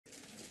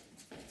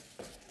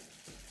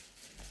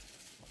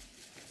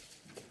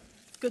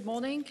Good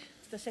morning.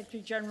 The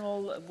Secretary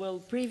General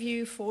will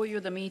preview for you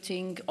the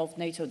meeting of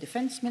NATO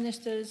defense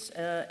ministers,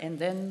 and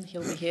then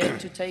he'll be here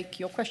to take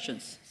your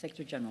questions.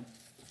 Secretary General.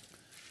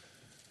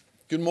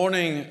 Good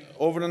morning.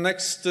 Over the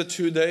next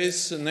 2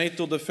 days,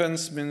 NATO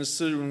defense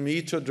ministers will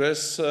meet to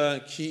address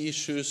key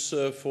issues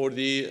for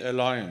the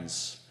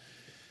alliance,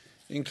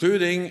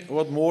 including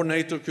what more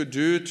NATO could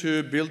do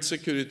to build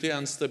security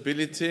and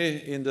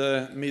stability in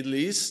the Middle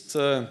East,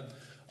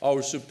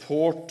 our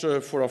support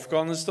for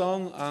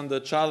Afghanistan, and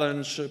the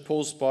challenge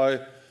posed by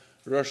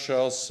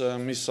Russia's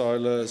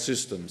missile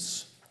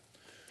systems.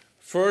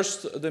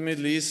 First, the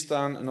Middle East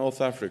and North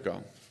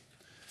Africa.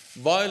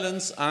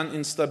 Violence and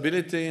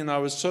instability in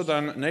our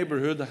southern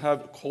neighborhood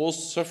have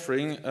caused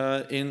suffering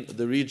in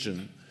the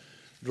region,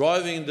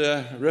 driving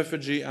the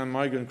refugee and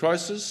migrant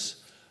crisis,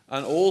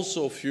 and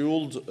also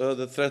fueled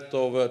the threat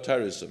of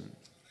terrorism.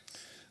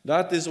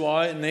 That is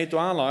why NATO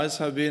allies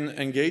have been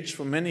engaged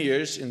for many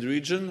years in the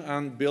region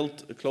and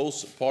built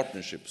close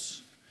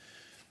partnerships.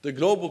 The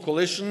global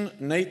coalition,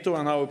 NATO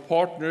and our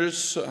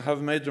partners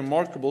have made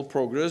remarkable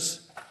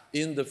progress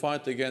in the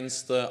fight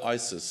against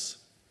ISIS.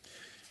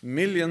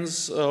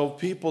 Millions of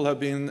people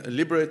have been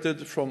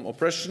liberated from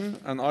oppression,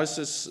 and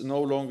ISIS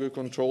no longer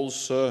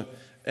controls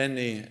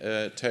any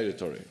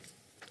territory.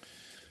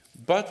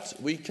 But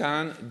we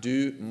can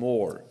do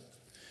more.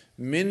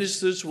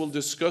 Ministers will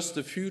discuss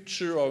the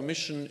future of our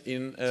mission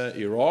in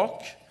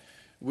Iraq,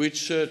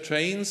 which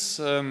trains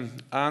and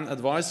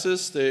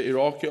advises the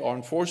Iraqi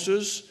armed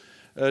forces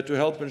to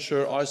help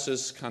ensure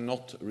ISIS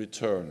cannot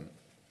return.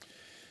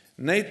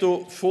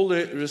 NATO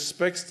fully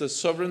respects the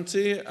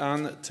sovereignty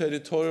and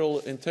territorial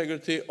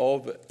integrity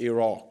of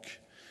Iraq.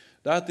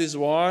 That is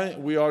why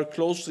we are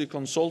closely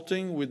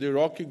consulting with the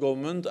Iraqi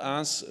government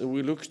as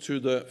we look to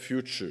the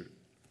future.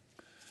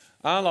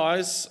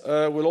 Allies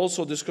will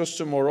also discuss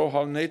tomorrow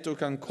how NATO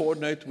can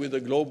coordinate with the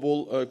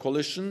global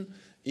coalition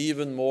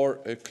even more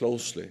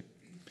closely.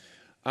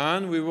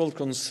 And we will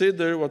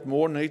consider what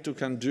more NATO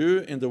can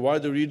do in the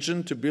wider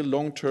region to build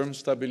long-term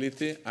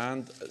stability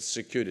and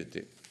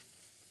security.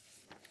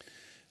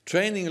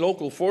 Training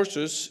local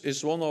forces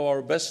is one of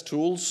our best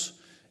tools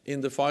in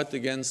the fight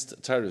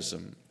against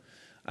terrorism.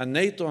 And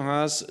NATO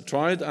has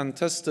tried and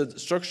tested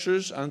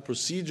structures and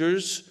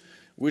procedures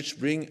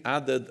which bring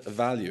added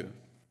value.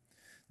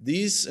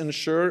 These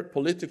ensure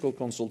political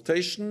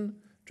consultation,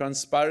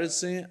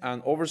 transparency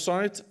and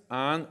oversight,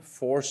 and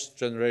force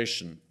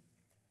generation.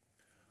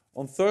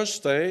 On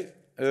Thursday,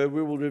 we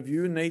will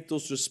review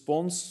NATO's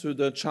response to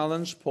the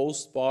challenge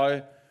posed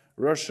by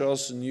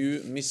Russia's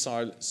new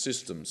missile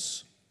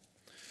systems.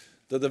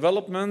 The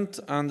development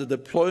and the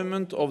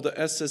deployment of the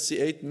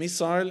SSC-8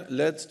 missile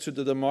led to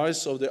the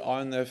demise of the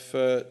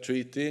INF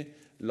Treaty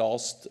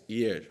last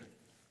year.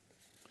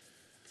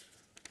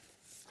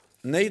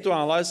 NATO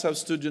allies have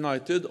stood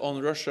united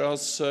on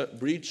Russia's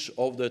breach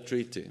of the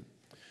treaty,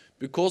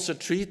 because a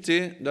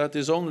treaty that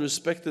is only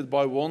respected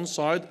by one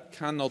side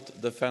cannot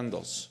defend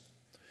us.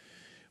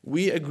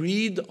 We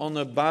agreed on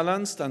a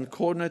balanced and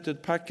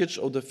coordinated package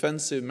of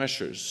defensive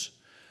measures,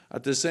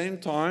 at the same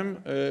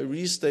time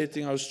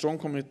restating our strong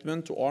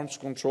commitment to arms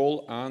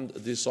control and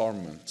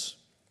disarmament.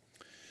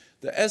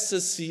 The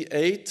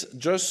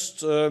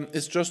SSC-8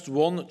 is just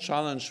one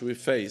challenge we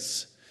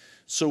face.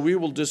 So we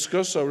will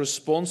discuss our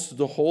response to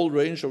the whole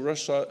range of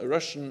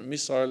Russian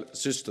missile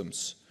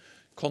systems,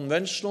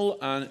 conventional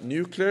and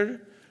nuclear,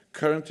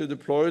 currently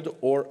deployed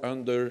or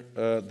under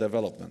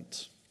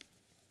development.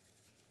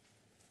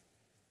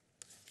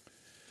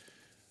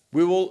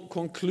 We will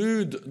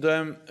conclude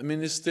the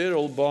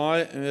ministerial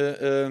by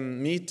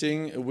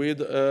meeting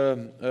with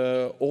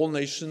all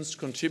nations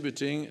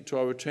contributing to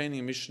our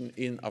training mission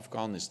in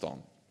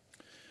Afghanistan.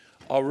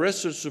 Our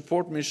research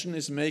support mission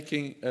is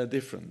making a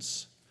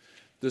difference.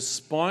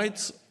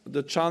 Despite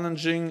the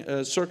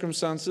challenging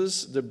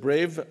circumstances, the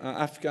brave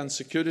Afghan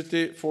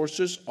security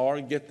forces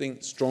are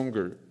getting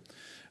stronger,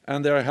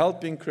 and they are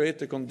helping create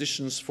the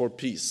conditions for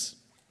peace.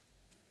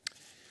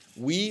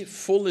 We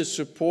fully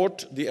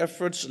support the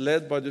efforts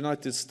led by the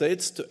United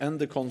States to end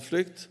the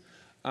conflict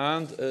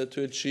and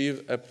to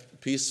achieve a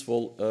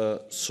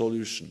peaceful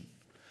solution.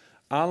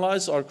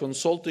 Allies are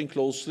consulting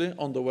closely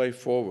on the way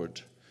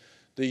forward.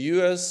 The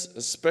US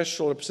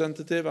Special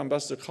Representative,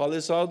 Ambassador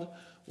Khalilzad,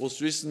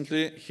 was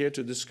recently here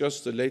to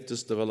discuss the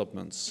latest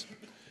developments.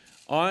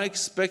 I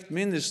expect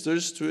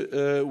ministers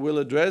will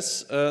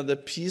address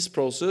the peace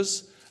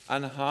process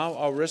and how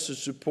our research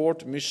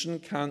support mission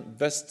can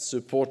best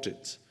support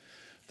it.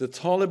 The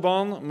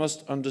Taliban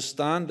must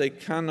understand they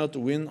cannot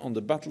win on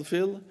the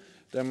battlefield.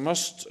 They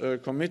must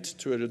commit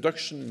to a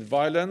reduction in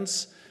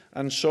violence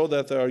and show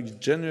that they are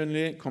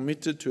genuinely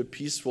committed to a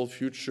peaceful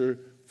future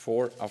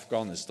for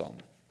Afghanistan.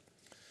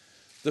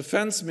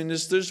 Defense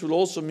ministers will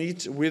also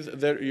meet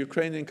with their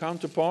Ukrainian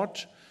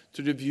counterpart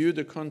to review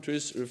the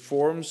country's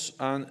reforms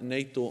and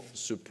NATO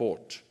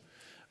support.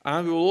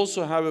 And we will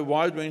also have a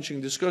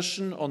wide-ranging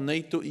discussion on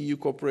NATO-EU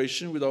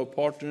cooperation with our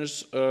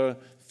partners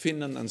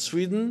Finland and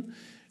Sweden,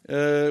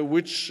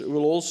 which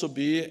will also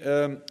be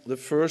the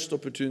first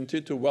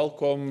opportunity to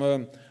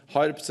welcome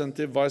High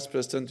Representative Vice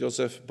President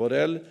Josep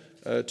Borrell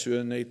to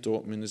a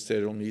NATO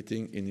ministerial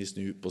meeting in his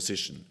new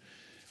position.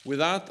 With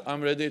that,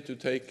 I'm ready to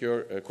take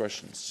your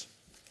questions.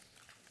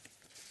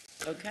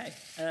 Okay.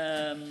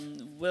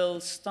 We'll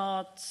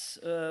start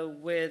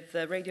with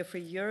Radio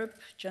Free Europe.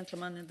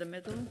 Gentleman in the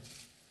middle.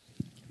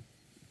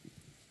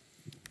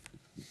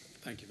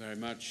 Thank you very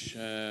much,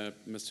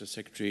 Mr.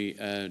 Secretary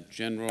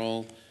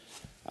General.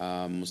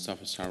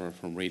 Mustafa Sarwar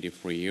from Radio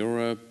Free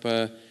Europe.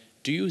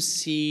 Do you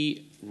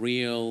see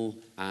real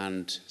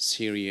and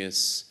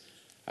serious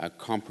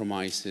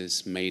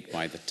compromises made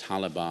by the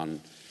Taliban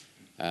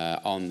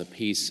on the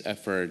peace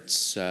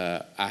efforts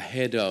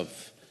ahead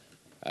of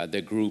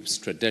the group's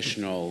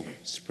traditional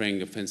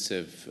spring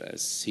offensive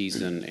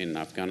season in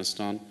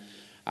Afghanistan?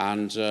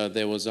 And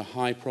there was a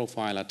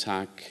high-profile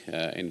attack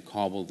in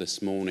Kabul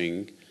this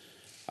morning.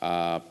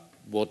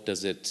 What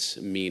does it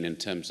mean in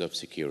terms of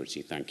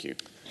security? Thank you.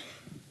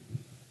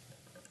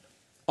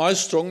 I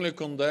strongly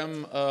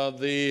condemn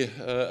the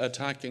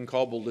attack in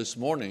Kabul this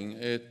morning.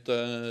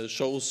 It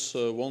shows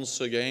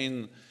once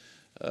again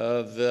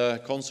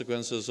the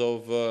consequences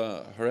of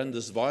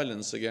horrendous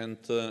violence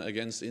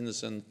against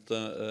innocent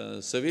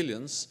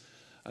civilians.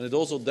 And it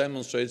also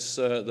demonstrates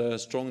the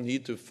strong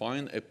need to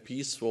find a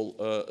peaceful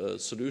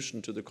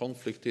solution to the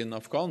conflict in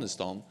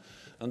Afghanistan.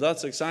 And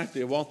that's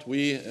exactly what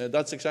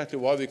that's exactly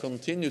why we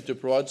continue to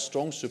provide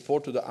strong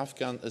support to the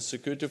Afghan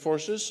security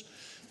forces,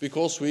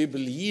 because we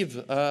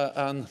believe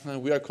and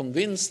we are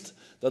convinced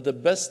that the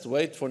best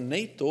way for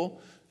NATO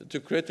to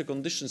create the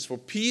conditions for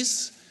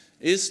peace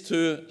is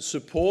to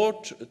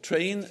support,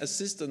 train,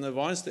 assist and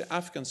advise the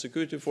Afghan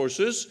security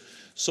forces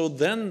so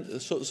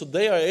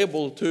they are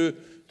able to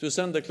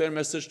send a clear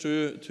message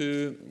to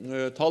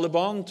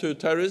Taliban, to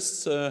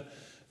terrorists,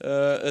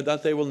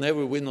 that they will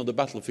never win on the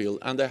battlefield.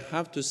 And they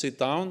have to sit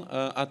down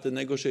at the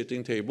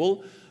negotiating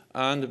table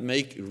and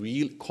make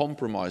real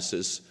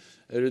compromises,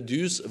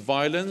 reduce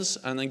violence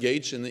and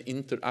engage in the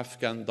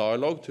inter-Afghan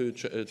dialogue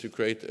to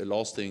create a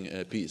lasting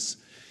peace.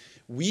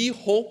 We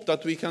hope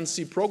that we can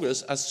see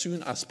progress as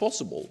soon as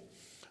possible.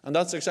 And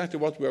that's exactly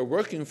what we are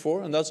working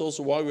for, and that's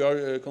also why we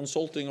are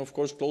consulting, of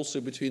course,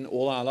 closely between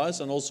all allies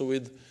and also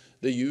with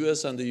the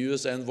US and the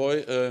US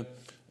envoy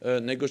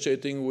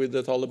negotiating with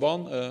the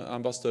Taliban,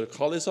 Ambassador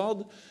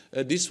Khalilzad.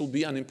 This will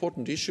be an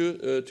important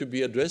issue to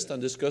be addressed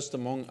and discussed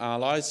among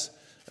allies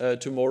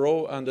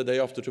tomorrow and the day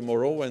after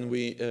tomorrow when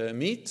we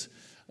meet,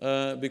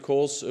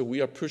 because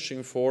we are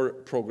pushing for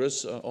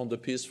progress on the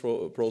peace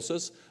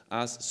process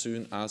as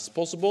soon as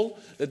possible.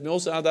 Let me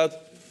also add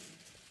that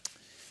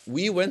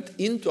we went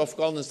into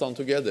Afghanistan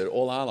together,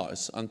 all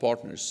allies and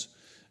partners.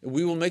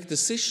 We will make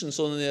decisions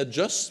on the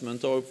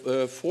adjustment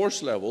of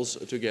force levels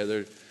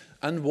together,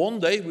 and one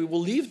day we will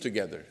leave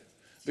together,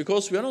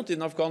 because we are not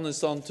in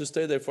Afghanistan to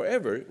stay there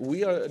forever.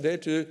 We are there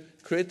to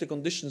create the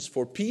conditions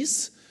for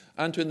peace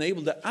and to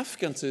enable the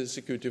Afghan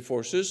security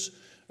forces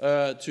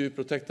to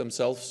protect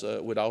themselves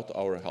without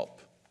our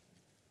help.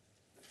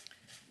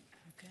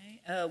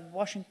 Okay,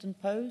 Washington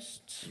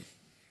Post.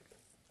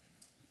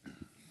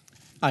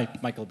 Hi,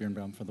 Michael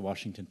Birnbaum from the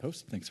Washington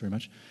Post. Thanks very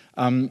much.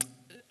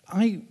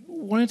 I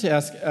wanted to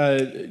ask,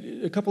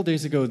 a couple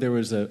days ago there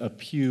was a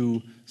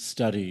Pew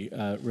study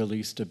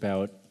released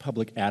about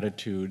public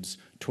attitudes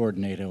toward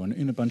NATO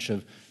in a bunch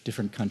of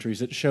different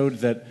countries. It showed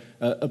that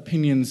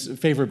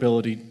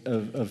favorability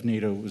of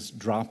NATO was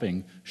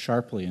dropping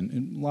sharply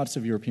in lots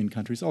of European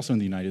countries, also in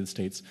the United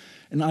States.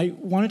 And I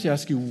wanted to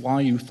ask you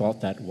why you thought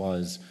that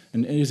was,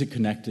 and is it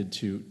connected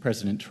to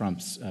President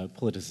Trump's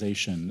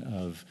politicization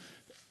of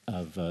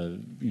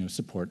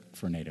support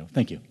for NATO?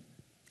 Thank you.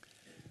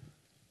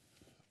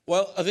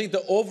 Well, I think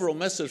the overall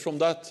message from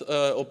that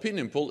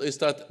opinion poll is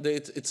that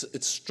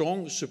it's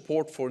strong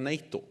support for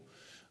NATO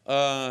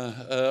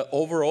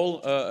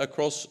overall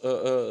across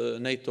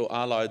NATO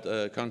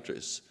allied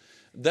countries.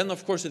 Then,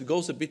 of course, it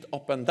goes a bit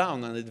up and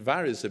down, and it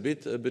varies a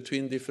bit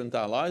between different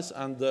allies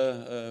and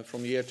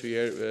from year to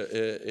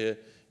year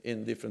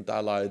in different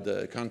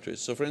allied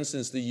countries. So, for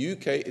instance, the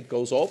UK, it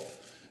goes up.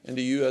 In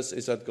the US,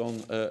 it has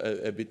gone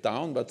a bit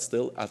down, but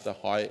still at a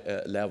high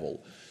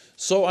level.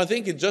 So I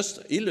think it just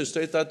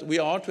illustrates that we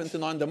are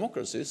 29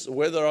 democracies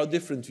where there are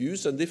different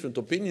views and different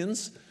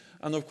opinions,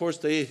 and of course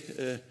they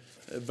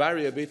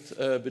vary a bit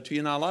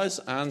between allies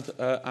and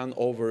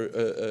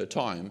over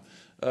time.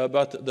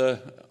 But the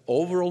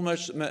overall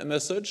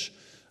message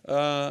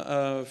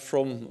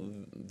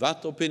from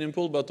that opinion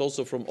poll, but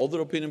also from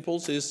other opinion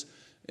polls, is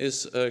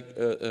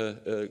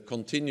a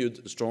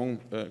continued strong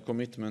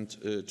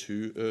commitment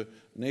to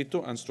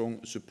NATO and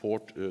strong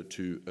support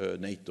to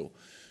NATO.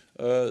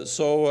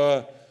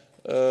 So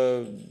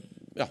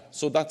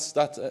that's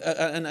that.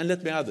 And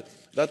let me add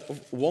that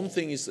one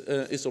thing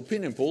is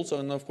opinion polls,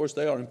 and of course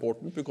they are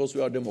important because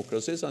we are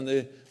democracies, and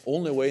the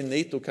only way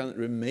NATO can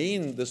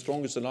remain the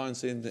strongest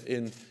alliance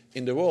in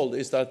the world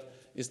is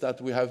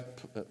that we have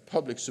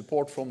public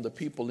support from the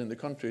people in the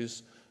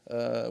countries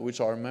which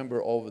are a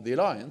member of the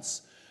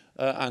alliance,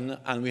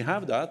 and we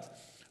have that.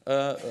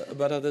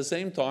 But at the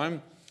same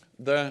time,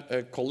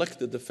 the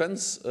collective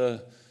defense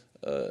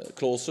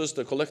clauses,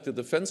 the collective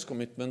defense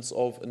commitments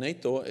of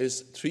NATO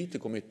is treaty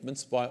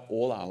commitments by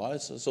all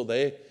allies. So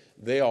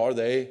they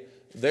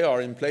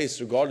are in place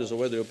regardless of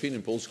whether the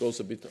opinion polls goes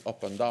a bit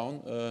up and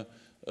down.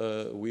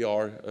 We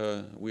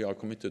are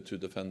committed to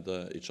defend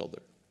each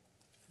other.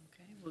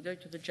 Okay, we'll go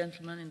to the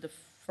gentleman in the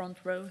front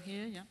row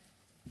here. Yeah.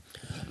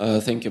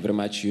 Thank you very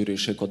much, Yuri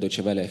Shiko, Deutsche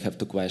Welle. I have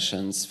two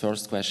questions.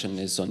 First question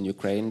is on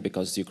Ukraine,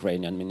 because the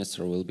Ukrainian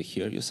minister will be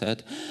here, you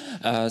said.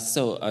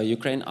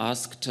 Ukraine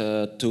asked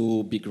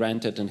to be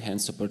granted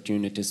enhanced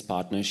opportunities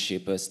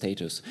partnership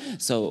status.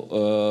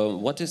 So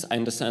what is, I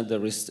understand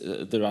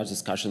there are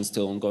discussions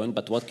still ongoing,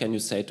 but what can you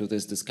say to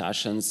these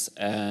discussions,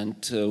 and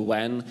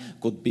when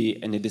could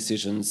be any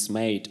decisions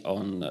made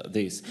on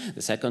this?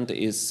 The second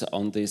is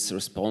on this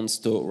response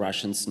to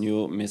Russians'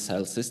 new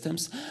missile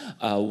systems.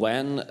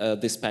 When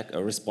this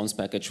response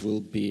package will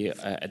be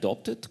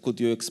adopted, could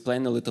you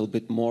explain a little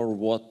bit more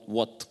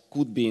what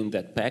could be in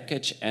that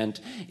package, and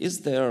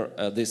is there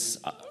this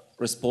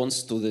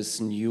response to this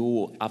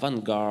new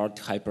avant-garde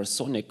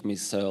hypersonic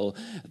missile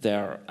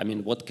there? I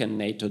mean, what can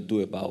NATO do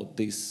about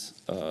this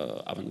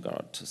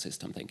avant-garde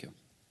system? Thank you.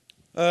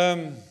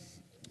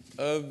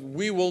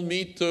 We will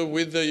meet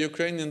with the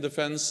Ukrainian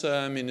defense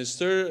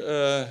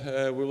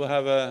minister. We will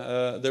have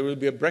there will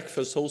be a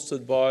breakfast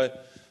hosted by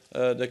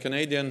the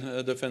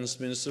Canadian defense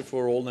minister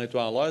for all NATO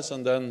allies,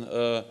 and then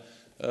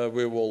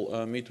we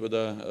will meet with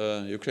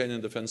the Ukrainian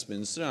defense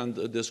minister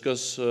and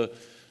discuss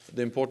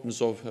the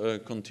importance of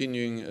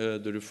continuing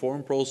the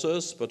reform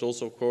process, but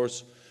also, of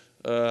course,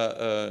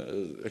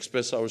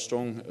 express our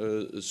strong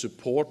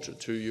support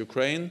to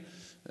Ukraine,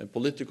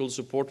 political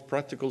support,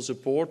 practical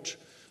support,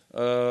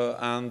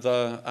 and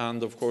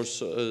of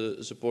course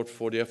support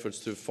for the efforts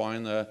to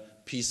find a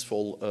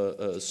peaceful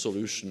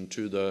solution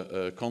to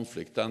the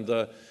conflict.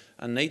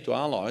 And NATO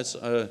allies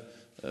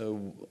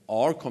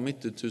are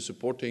committed to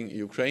supporting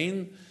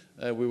Ukraine.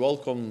 We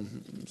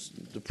welcome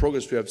the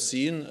progress we have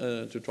seen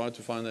to try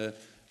to find a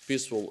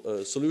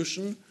peaceful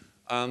solution.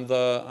 And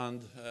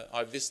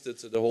I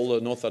visited the whole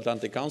North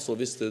Atlantic Council,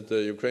 visited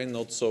Ukraine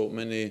not so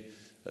many,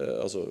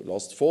 also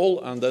last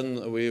fall. And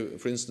then we,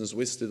 for instance,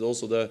 visited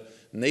also the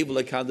Naval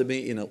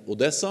Academy in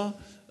Odessa,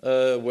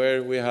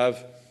 where we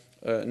have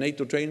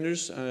NATO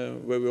trainers,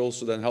 where we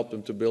also then help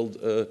them to build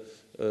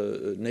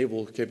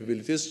naval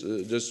capabilities.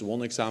 Just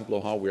one example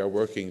of how we are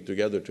working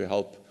together to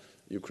help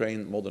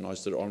Ukraine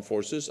modernize their armed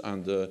forces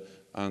and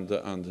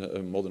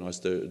modernize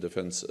their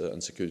defense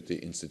and security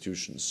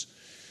institutions.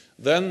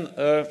 Then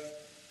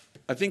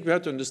I think we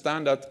have to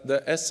understand that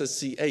the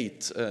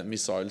SSC-8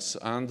 missiles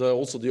and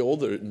also the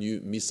other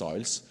new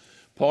missiles,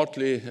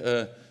 partly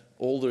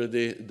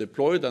already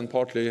deployed and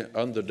partly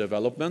under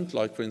development,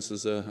 like for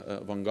instance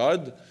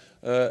Vanguard,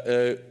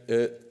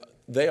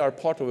 they are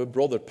part of a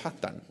broader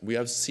pattern we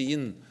have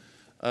seen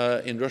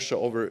in Russia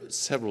over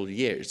several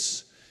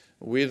years,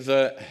 with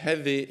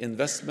heavy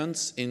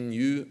investments in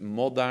new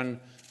modern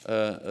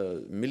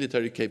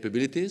military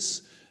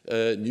capabilities,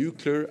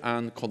 nuclear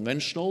and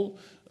conventional,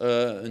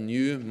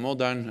 new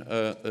modern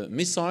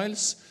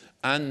missiles,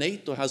 and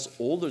NATO has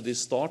already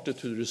started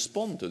to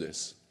respond to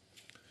this.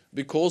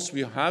 Because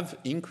we have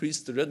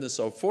increased the readiness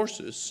of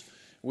forces,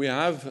 we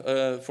have,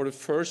 for the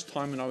first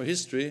time in our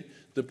history,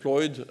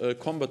 deployed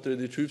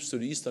combat-ready troops to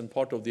the eastern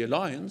part of the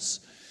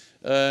alliance.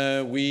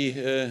 We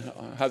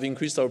have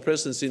increased our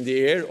presence in the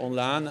air, on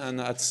land,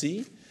 and at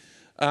sea.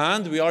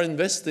 And we are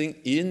investing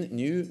in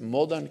new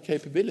modern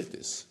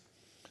capabilities,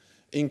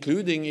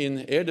 including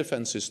in air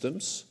defense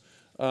systems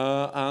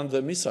and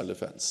missile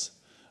defense.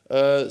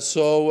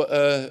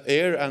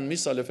 Air and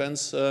missile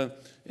defense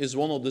is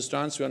one of the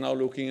strands we are now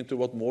looking into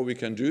what more we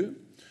can do.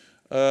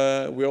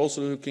 We're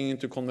also looking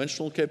into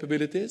conventional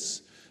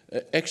capabilities,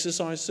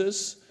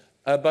 exercises,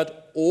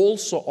 but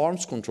also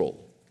arms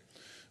control.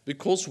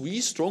 Because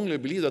we strongly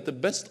believe that the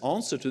best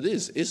answer to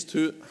this is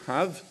to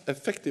have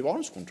effective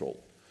arms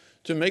control,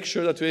 to make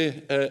sure that we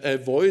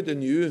avoid a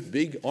new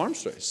big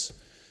arms race.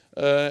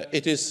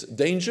 It is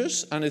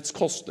dangerous and it's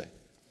costly.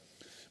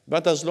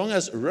 But as long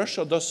as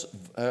Russia does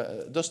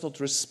not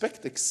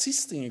respect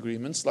existing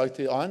agreements like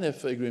the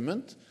INF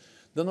agreement,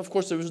 then of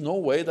course there is no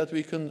way that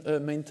we can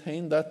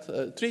maintain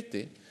that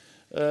treaty,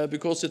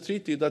 because a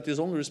treaty that is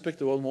only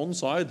respected on one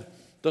side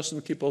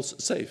doesn't keep us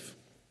safe.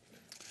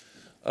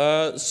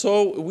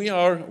 So we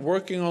are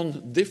working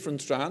on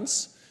different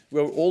strands.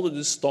 We have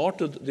already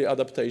started the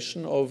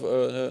adaptation of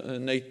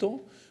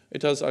NATO.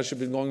 It has actually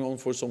been going on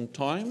for some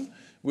time.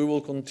 We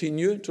will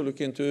continue to look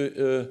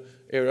into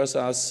areas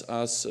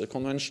as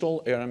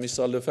conventional air and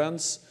missile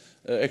defense,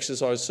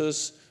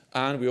 exercises,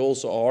 and we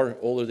also are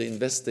already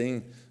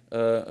investing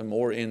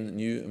more in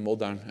new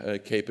modern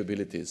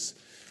capabilities.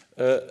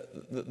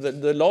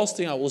 The last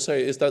thing I will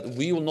say is that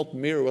we will not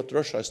mirror what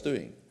Russia is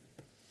doing.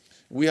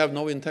 We have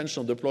no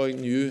intention of deploying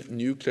new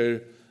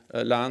nuclear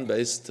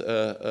land-based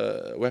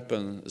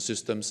weapon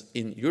systems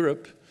in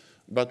Europe,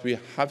 but we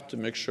have to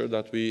make sure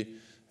that we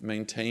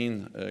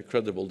maintain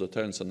credible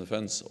deterrence and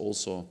defense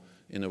also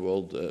in a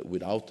world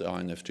without the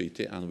INF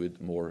treaty and with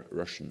more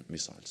Russian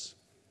missiles.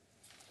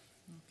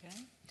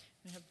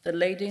 The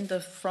lady in the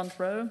front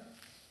row.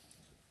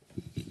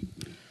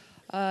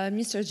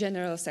 Mr.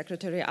 General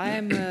Secretary, I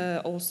am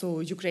also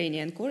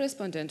Ukrainian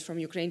correspondent from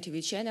Ukraine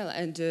TV channel,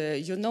 and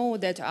you know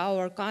that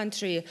our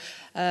country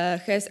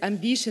has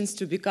ambitions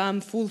to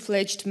become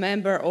full-fledged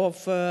member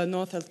of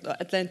North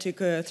Atlantic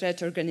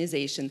Threat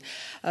Organization.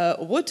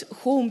 What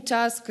home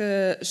task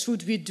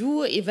should we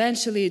do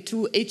eventually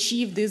to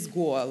achieve this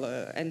goal?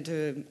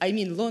 I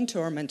mean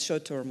long-term and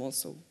short-term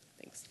also.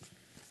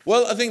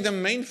 Well, I think the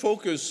main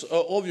focus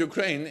of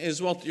Ukraine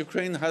is what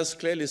Ukraine has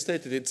clearly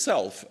stated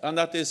itself, and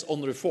that is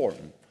on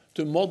reform,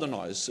 to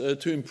modernize,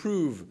 to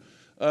improve,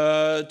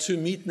 to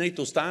meet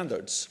NATO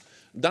standards.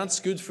 That's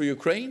good for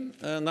Ukraine,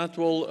 and that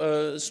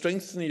will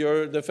strengthen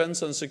your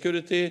defense and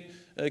security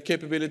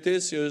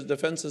capabilities, your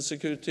defense and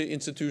security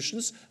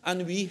institutions,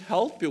 and we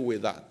help you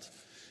with that.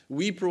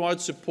 We provide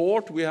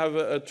support, we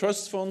have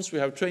trust funds, we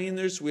have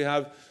trainers, we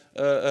have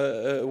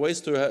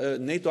ways to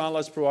NATO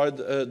allies provide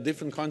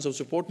different kinds of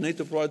support.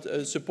 NATO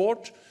provides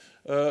support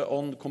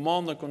on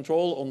command and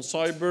control, on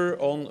cyber,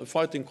 on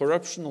fighting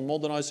corruption, on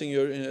modernizing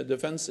your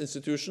defense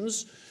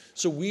institutions.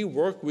 So we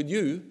work with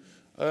you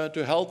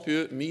to help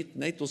you meet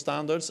NATO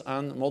standards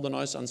and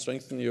modernize and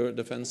strengthen your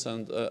defense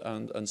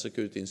and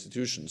security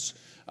institutions.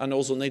 And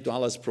also NATO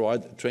allies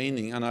provide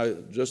training, and I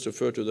just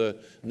refer to the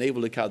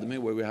Naval Academy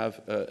where we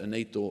have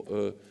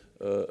NATO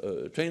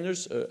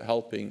trainers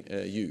helping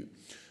you.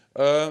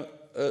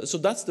 So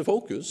that's the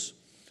focus,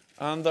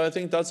 and I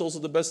think that's also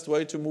the best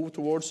way to move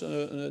towards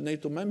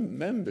NATO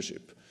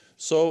membership.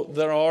 So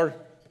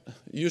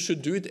you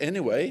should do it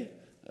anyway,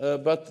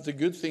 but the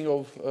good thing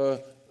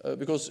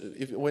because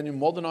when you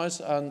modernize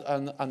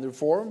and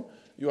reform,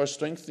 you are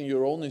strengthening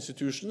your own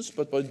institutions,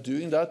 but by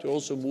doing that, you're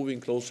also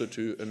moving closer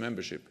to a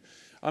membership.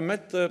 I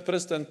met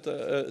President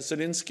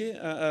Zelensky,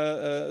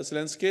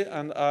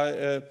 and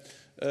I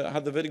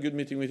had a very good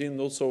meeting with him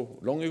not so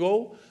long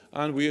ago,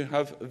 and we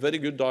have very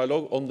good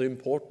dialogue on the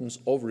importance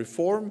of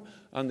reform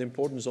and the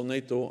importance of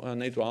NATO and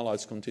NATO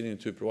allies continuing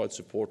to provide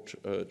support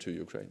to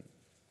Ukraine.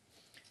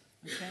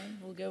 Okay,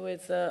 we'll go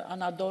with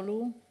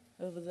Anadolu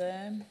over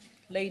there,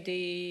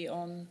 lady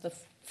on the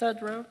third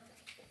row.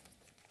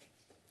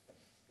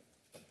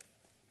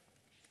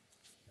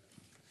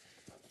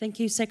 Thank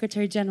you,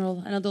 Secretary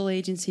General, Anadolu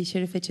Agency,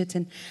 Sheriff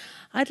Echetin.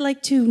 I'd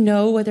like to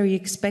know whether you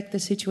expect the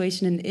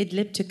situation in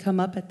Idlib to come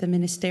up at the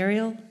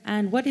ministerial,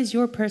 and what is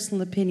your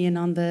personal opinion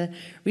on the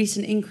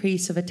recent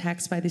increase of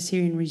attacks by the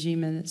Syrian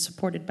regime and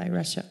supported by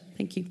Russia?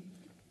 Thank you.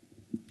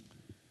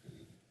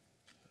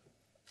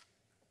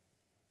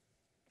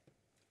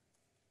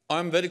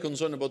 I'm very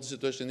concerned about the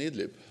situation in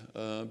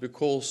Idlib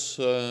because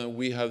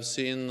we have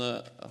seen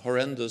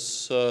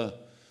horrendous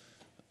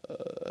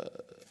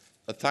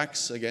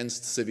attacks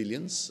against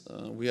civilians.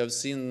 We have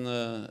seen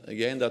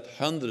again that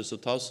hundreds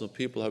of thousands of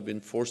people have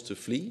been forced to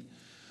flee,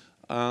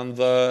 and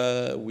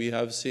we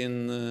have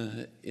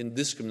seen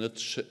indiscriminate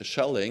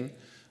shelling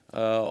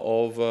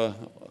of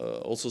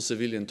also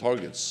civilian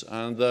targets.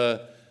 And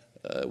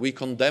we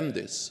condemn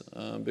this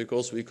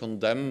because we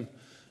condemn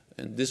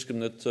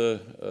indiscriminate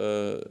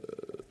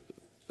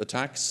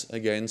attacks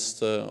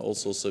against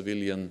also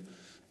civilian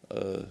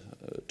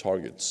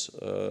targets.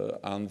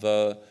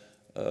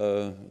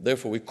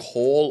 Therefore, we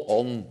call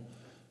on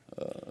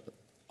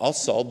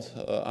Assad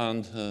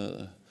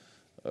and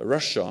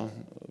Russia,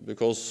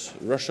 because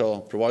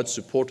Russia provides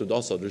support to the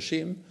Assad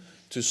regime,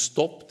 to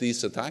stop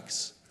these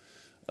attacks,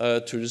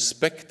 to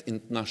respect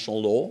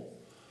international law,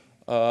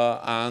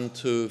 and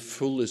to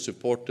fully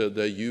support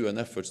the UN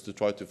efforts to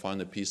try to find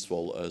a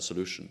peaceful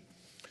solution.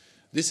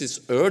 This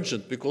is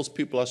urgent because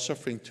people are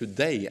suffering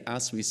today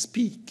as we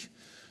speak.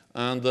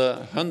 And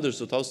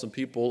hundreds of thousands of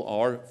people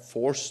are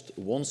forced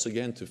once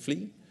again to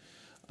flee,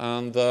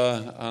 and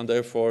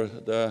therefore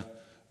the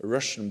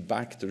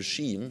Russian-backed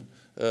regime,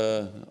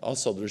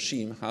 Assad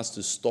regime, has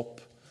to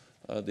stop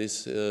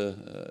this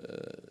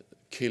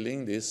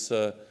killing, this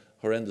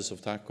horrendous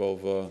attack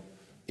of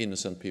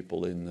innocent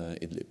people in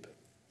Idlib.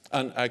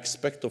 And I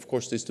expect, of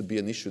course, this to be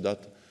an issue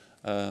that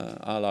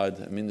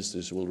allied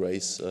ministers will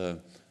raise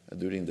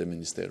during the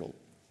ministerial.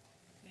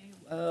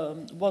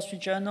 Wall Street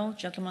Journal,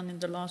 gentleman in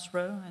the last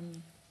row.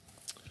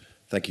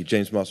 Thank you.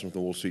 James Marston from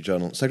the Wall Street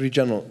Journal. Secretary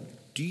General,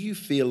 do you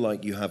feel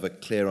like you have a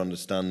clear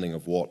understanding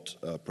of what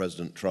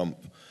President Trump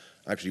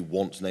actually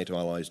wants NATO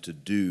allies to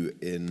do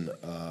in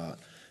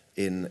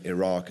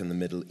Iraq and the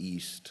Middle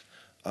East?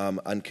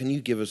 And can you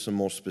give us some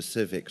more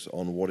specifics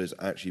on what is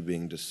actually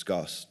being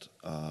discussed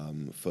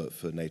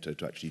for NATO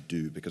to actually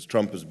do? Because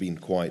Trump has been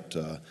quite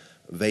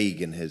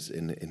vague in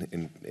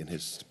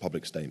his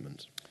public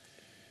statements.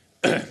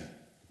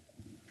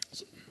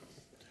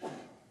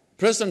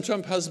 President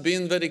Trump has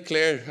been very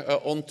clear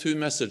on two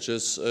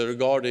messages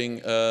regarding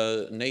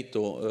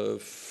NATO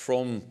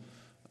from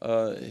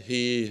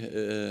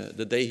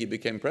the day he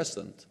became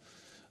president.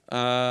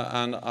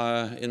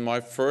 In my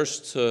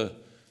first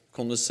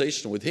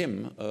conversation with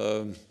him,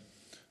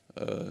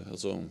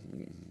 also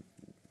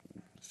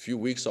a few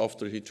weeks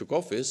after he took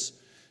office,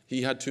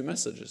 he had two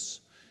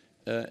messages.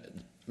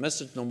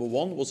 Message number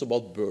one was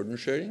about burden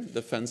sharing,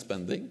 defense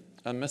spending,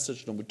 and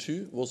message number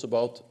 2 was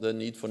about the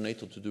need for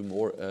NATO to do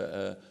more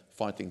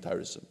fighting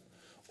terrorism.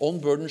 On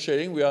burden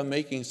sharing, we are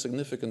making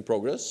significant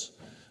progress.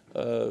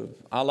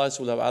 Allies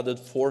will have added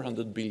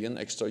 400 billion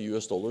extra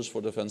US dollars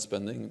for defense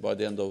spending by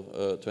the end of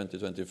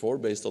 2024,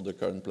 based on the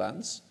current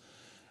plans.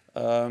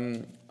 We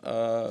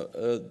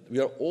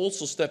are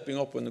also stepping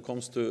up when it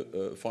comes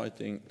to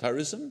fighting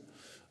terrorism,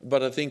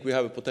 but I think we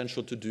have a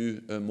potential to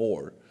do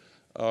more.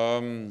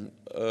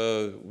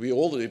 We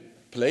already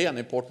play an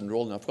important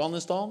role in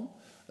Afghanistan.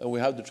 We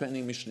have the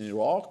training mission in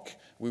Iraq.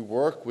 We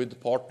work with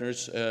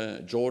partners,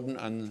 Jordan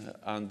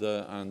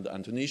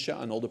and Tunisia,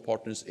 and other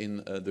partners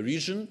in the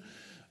region.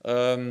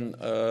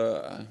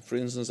 For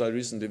instance, I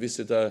recently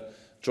visited a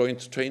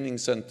joint training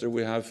center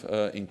we have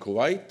in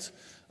Kuwait.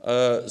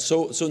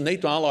 So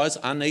NATO allies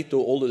and NATO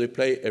already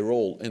play a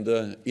role in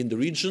the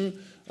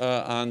region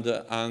and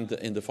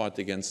in the fight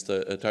against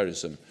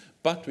terrorism.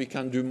 But we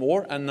can do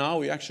more, and now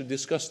we actually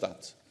discuss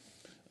that.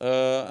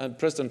 And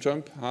President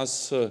Trump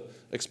has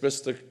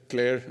expressed a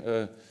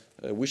clear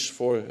wish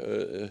for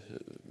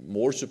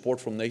more support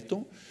from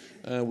NATO.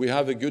 We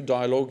have a good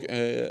dialogue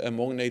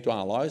among NATO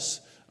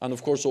allies, and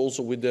of course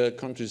also with the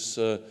countries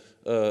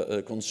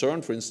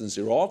concerned, for instance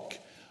Iraq,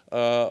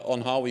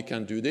 on how we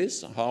can do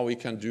this, how we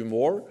can do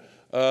more.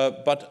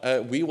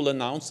 But we will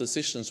announce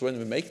decisions when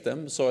we make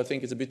them, so I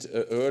think it's a bit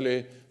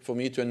early for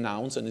me to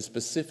announce any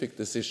specific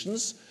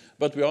decisions.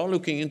 But we are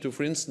looking into,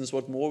 for instance,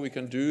 what more we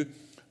can do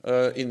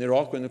in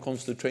Iraq when it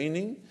comes to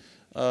training.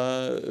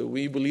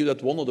 We believe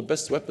that one of the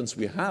best weapons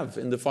we have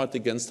in the fight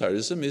against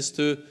terrorism is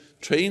to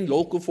train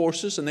local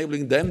forces,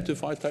 enabling them to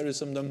fight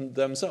terrorism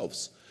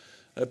themselves.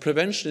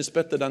 Prevention is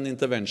better than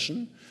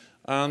intervention,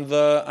 and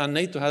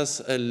NATO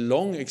has a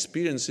long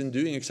experience in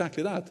doing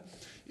exactly that.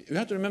 You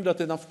have to remember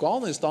that in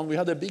Afghanistan we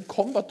had a big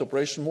combat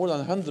operation, more than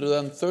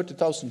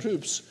 130,000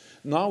 troops.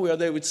 Now we are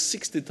there with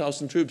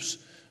 60,000 troops,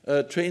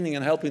 training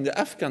and helping the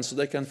Afghans so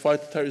they can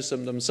fight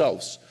terrorism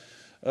themselves.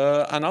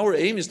 And our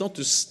aim is not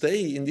to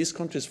stay in these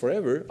countries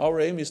forever.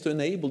 Our aim is to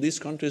enable these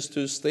countries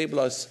to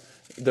stabilize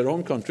their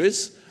own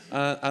countries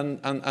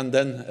and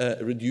then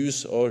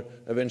reduce or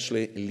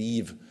eventually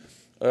leave.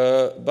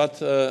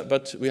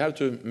 But we have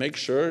to make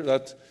sure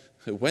that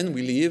when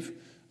we leave,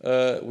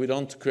 we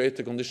don't create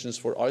the conditions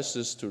for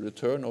ISIS to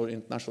return or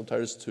international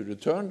terrorists to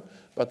return,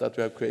 but that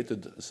we have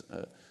created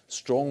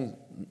strong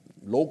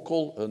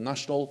local,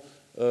 national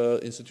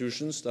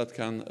institutions that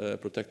can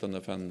protect and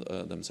defend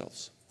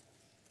themselves.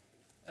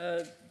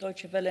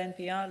 Deutsche Welle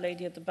NPR,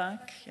 lady at the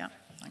back. Yeah,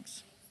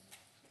 thanks.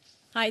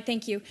 Hi,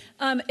 thank you.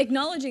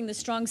 Acknowledging the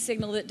strong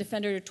signal that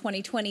Defender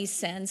 2020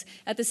 sends,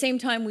 at the same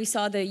time we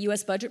saw the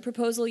U.S. budget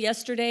proposal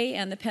yesterday,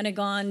 and the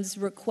Pentagon's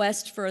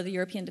request for the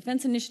European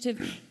Defense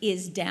Initiative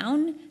is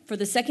down for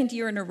the second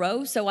year in a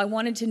row. So I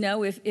wanted to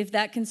know if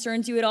that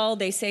concerns you at all.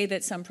 They say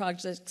that some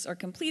projects are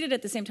completed.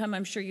 At the same time,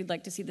 I'm sure you'd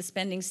like to see the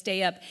spending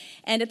stay up.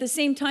 And at the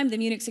same time, the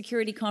Munich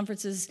Security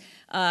Conference's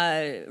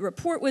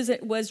report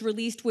was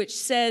released, which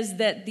says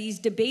that these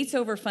debates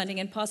over funding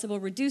and possible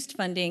reduced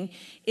funding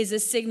is a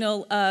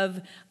signal of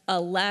a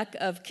lack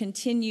of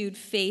continued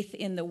faith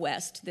in the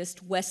West, this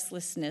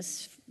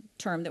Westlessness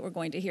term that we're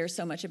going to hear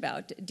so much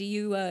about. Do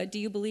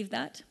you believe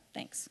that?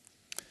 Thanks.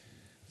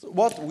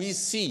 What we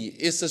see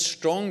is a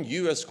strong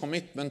US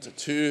commitment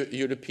to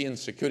European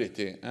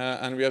security,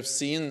 and we have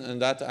seen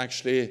that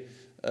actually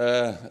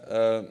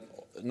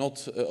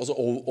not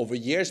also over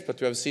years, but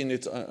we have seen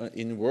it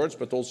in words,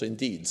 but also in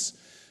deeds,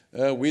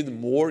 with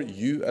more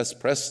US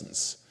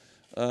presence.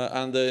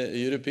 And the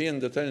European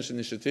Deterrence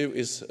Initiative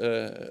is,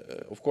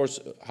 of course,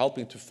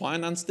 helping to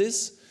finance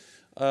this.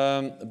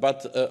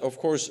 But, of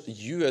course,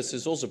 US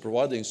is also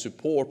providing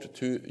support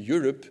to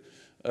Europe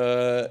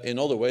in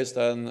other ways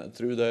than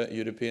through the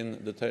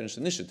European Deterrence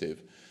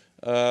Initiative.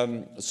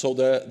 So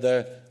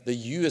the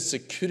US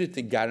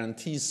security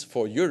guarantees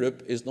for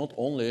Europe is not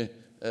only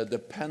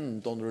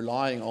dependent on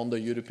relying on the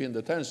European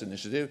Deterrence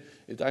Initiative,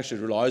 it actually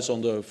relies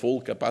on the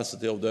full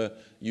capacity of the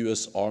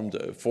US armed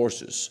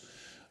forces.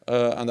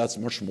 And that's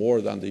much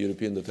more than the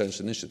European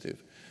Deterrence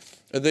Initiative.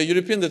 The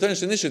European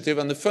Deterrence Initiative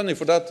and the funding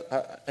for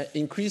that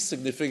increased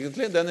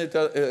significantly, then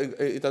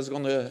it has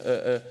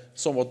gone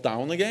somewhat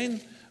down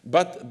again,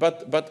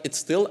 but it's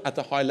still at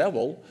a high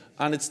level,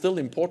 and it's still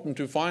important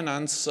to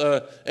finance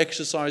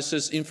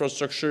exercises,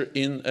 infrastructure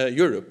in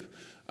Europe.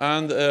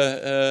 And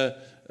the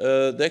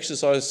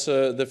exercise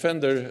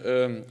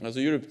Defender, as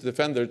the Europe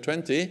Defender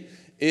 20,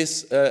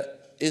 is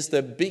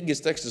the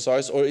biggest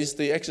exercise, or is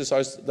the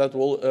exercise that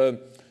will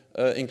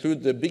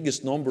include the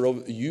biggest number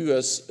of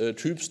US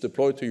troops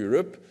deployed to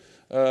Europe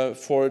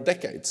for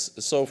decades.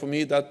 So for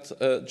me, that's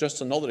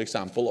just another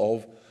example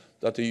of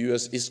that the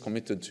US is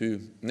committed to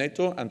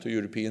NATO and to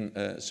European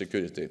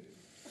security.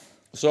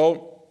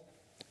 So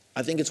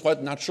I think it's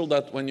quite natural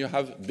that when you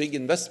have big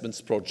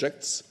investments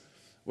projects,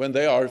 when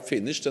they are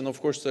finished, and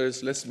of course there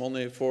is less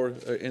money for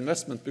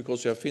investment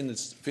because you have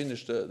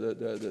finished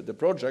the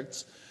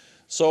projects.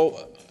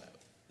 So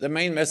the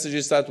main message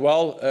is that,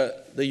 well,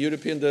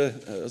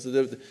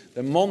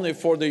 the money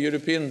for the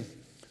European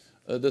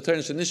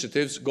deterrence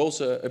initiatives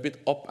goes a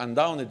bit up and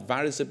down. It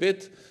varies a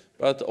bit,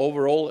 but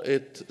overall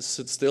it's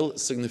still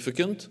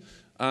significant.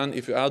 And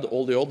if you add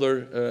all the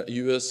other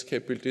US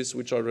capabilities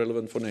which are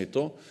relevant for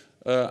NATO,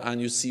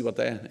 and you see what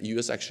the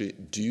US actually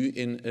do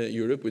in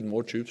Europe with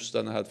more troops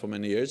than I had for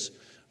many years,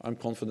 I'm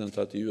confident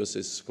that the US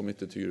is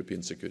committed to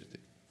European security.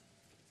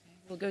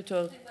 We'll go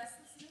to...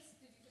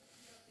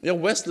 Yeah,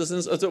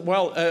 Westlessness.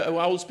 Well,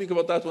 I will speak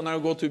about that when I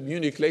go to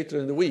Munich later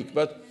in the week.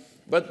 But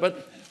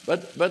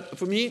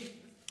for me,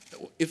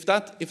 if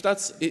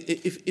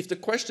the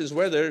question is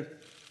whether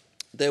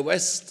the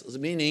West,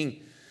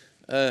 meaning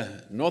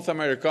North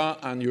America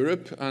and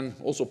Europe, and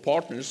also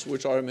partners,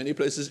 which are in many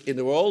places in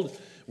the world,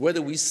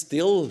 whether we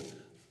still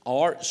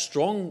are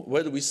strong,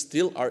 whether we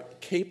still are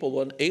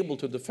capable and able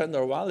to defend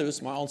our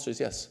values, my answer is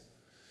yes.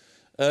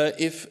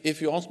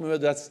 If you ask me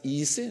whether that's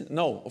easy,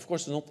 no, of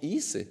course it's not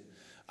easy.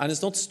 And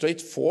it's not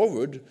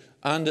straightforward,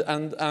 and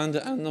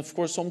of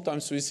course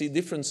sometimes we see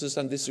differences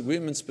and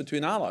disagreements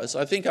between allies.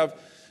 I think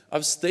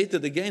I've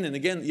stated again and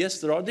again,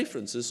 yes, there are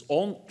differences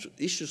on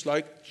issues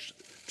like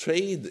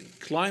trade,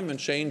 climate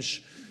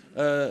change,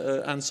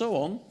 and so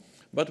on.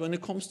 But when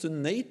it comes to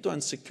NATO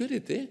and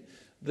security,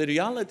 the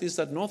reality is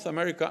that North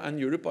America and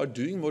Europe are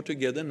doing more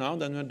together now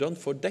than we've done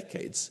for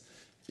decades.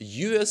 The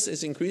US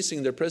is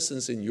increasing their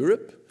presence in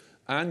Europe,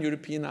 and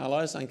European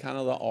allies and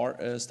Canada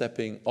are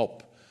stepping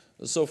up.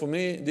 So for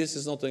me, this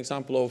is not an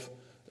example of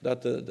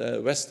that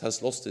the West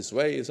has lost its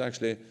way. It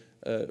actually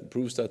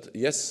proves that,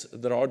 yes,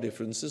 there are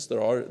differences,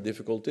 there are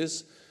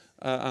difficulties,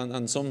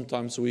 and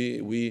sometimes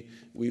we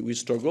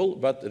struggle,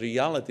 but the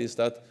reality is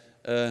that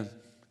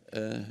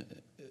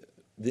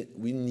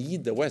we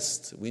need the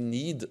West, we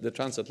need the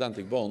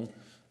transatlantic bond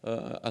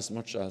as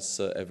much as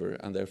ever,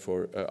 and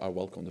therefore I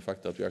welcome the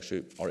fact that we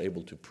actually are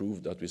able to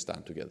prove that we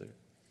stand together.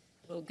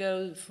 We'll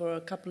go for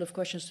a couple of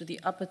questions to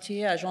the upper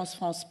tier, Agence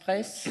France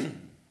Presse.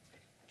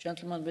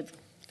 Gentleman with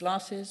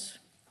glasses.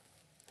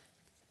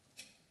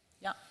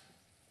 Yeah.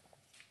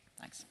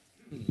 Thanks.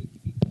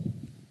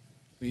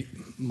 Oui,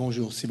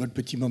 bonjour, c'est votre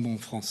petit moment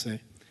français,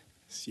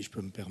 si je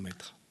peux me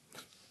permettre.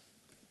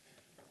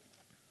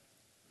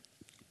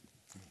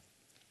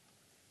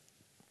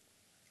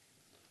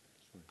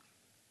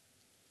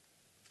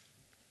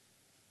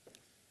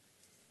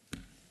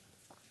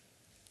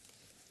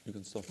 You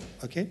can stop.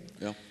 OK.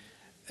 Yeah.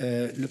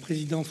 Le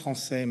président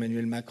français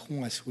Emmanuel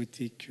Macron a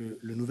souhaité que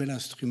le nouvel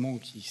instrument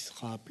qui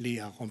sera appelé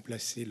à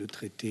remplacer le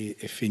traité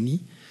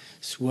FNI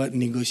soit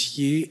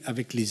négocié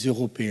avec les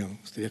Européens.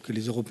 C'est-à-dire que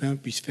les Européens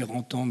puissent faire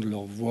entendre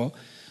leur voix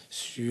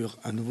sur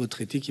un nouveau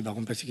traité qui va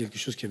remplacer quelque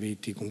chose qui avait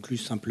été conclu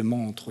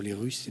simplement entre les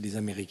Russes et les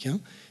Américains.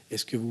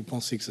 Est-ce que vous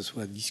pensez que ce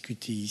soit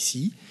discuté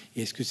ici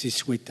et est-ce que c'est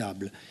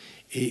souhaitable ?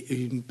 Et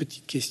une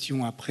petite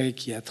question après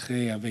qui a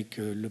trait avec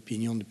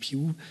l'opinion de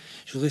Pew.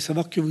 Je voudrais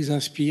savoir que vous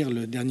inspire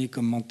le dernier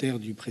commentaire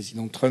du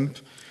président Trump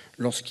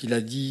lorsqu'il a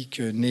dit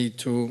que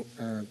NATO,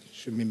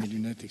 je mets mes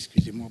lunettes,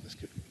 excusez-moi parce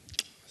que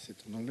c'est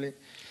en anglais,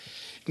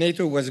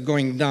 NATO was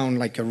going down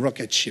like a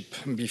rocket ship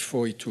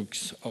before he took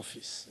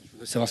office. Je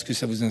voudrais savoir ce que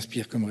ça vous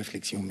inspire comme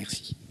réflexion.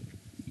 Merci.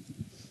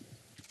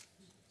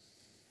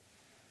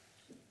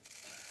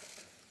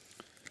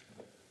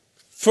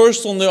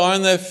 First, on the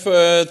INF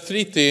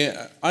Treaty,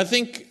 I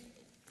think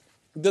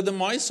the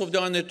demise of the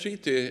INF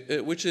Treaty,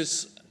 which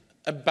is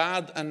a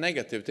bad and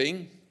negative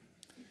thing,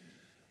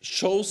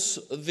 shows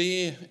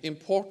the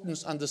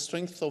importance and the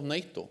strength of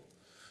NATO.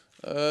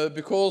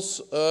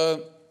 Because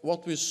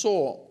what we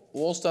saw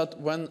was that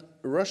when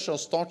Russia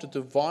started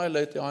to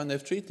violate the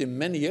INF Treaty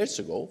many years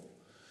ago,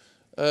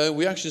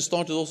 we actually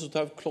started also to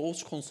have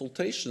close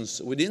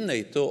consultations within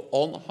NATO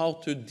on how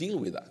to deal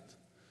with that.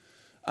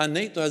 And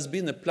NATO has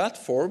been a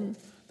platform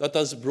that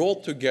has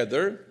brought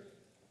together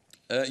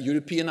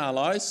European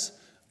allies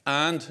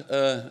and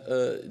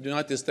the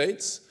United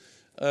States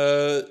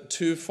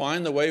to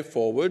find a way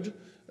forward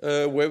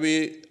where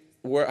we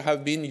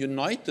have been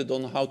united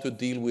on how to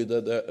deal with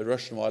the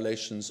Russian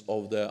violations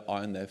of the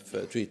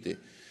INF Treaty.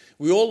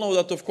 We all know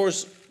that, of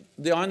course,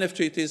 the INF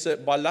Treaty is a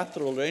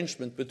bilateral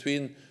arrangement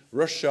between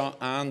Russia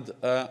and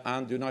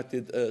the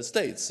United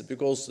States,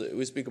 because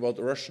we speak about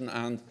Russian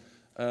and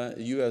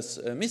US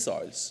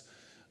missiles.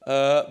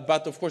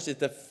 But of course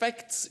it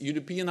affects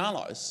European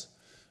allies,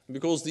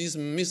 because these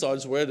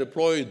missiles were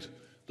deployed,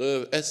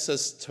 the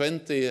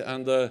SS-20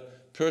 and the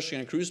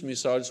Pershing cruise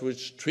missiles,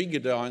 which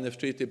triggered the INF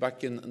Treaty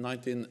back in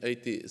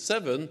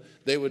 1987,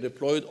 they were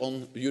deployed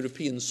on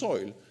European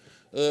soil.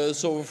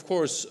 So of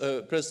course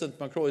President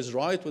Macron is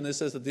right when he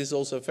says that this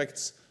also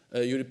affects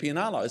European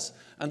allies.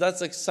 And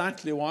that's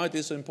exactly why it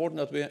is so important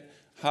that we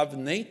have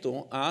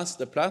NATO as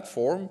the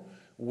platform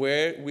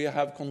where we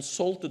have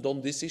consulted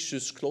on these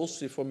issues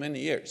closely for many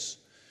years.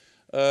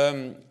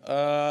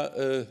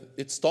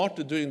 It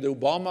started during the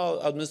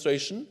Obama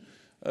administration,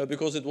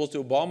 because it was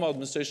the Obama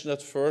administration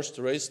that first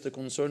raised the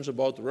concerns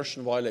about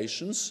Russian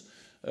violations,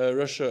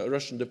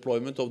 Russian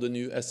deployment of the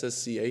new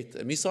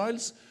SSC-8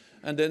 missiles,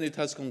 and then it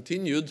has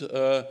continued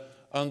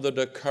under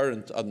the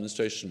current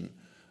administration.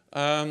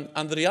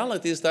 And the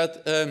reality is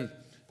that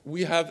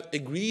we have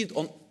agreed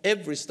on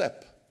every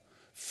step.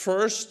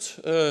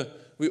 First,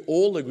 we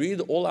all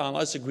agreed, all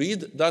allies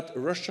agreed, that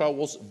Russia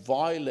was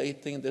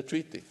violating the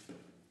treaty.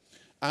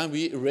 And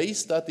we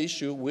raised that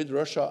issue with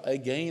Russia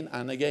again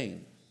and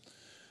again.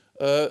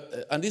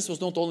 And this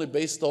was not only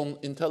based on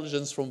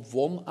intelligence from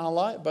one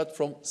ally, but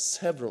from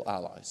several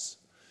allies.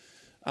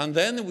 And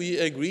then we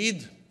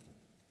agreed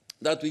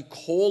that we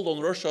called on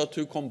Russia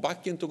to come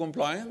back into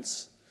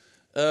compliance.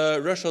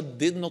 Russia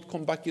did not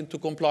come back into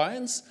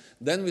compliance.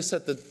 Then we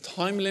set the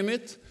time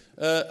limit,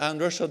 and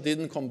Russia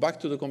didn't come back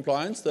to the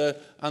compliance.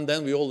 And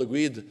then we all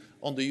agreed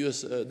on the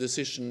US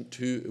decision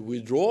to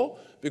withdraw,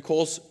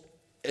 because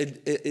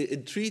a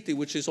treaty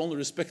which is only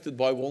respected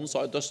by one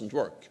side doesn't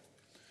work.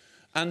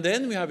 And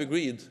then we have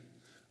agreed,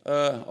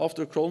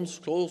 after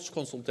close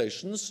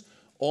consultations,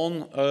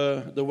 on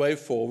the way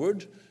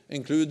forward,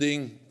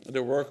 including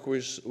the work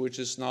which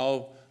is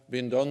now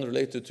being done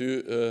related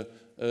to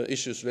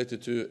issues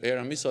related to air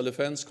and missile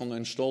defense,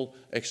 conventional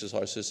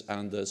exercises,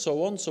 and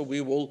so on. So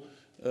we will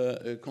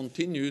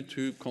continue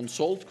to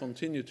consult,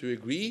 continue to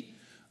agree,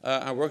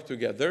 and work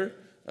together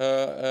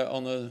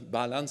on a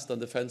balanced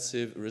and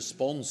defensive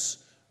response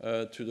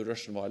to the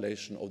Russian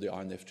violation of the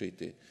INF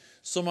Treaty.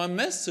 So my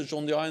message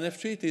on the INF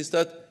Treaty is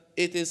that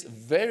it is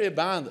very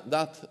bad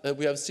that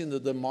we have seen the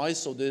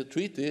demise of the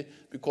treaty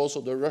because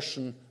of the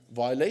Russian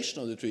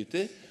violation of the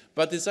treaty,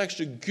 but it's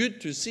actually good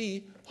to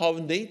see how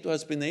NATO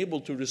has been able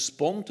to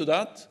respond to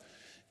that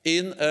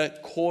in a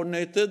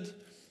coordinated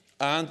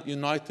and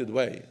united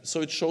way.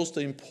 So it shows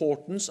the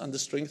importance and the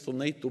strength of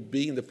NATO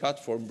being the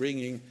platform,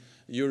 bringing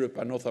Europe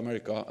and North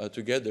America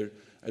together,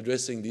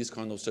 addressing these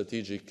kind of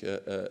strategic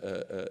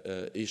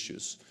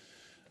issues.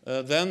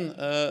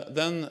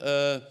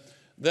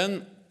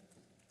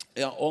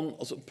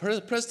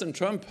 President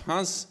Trump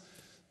has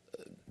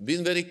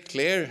been very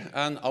clear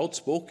and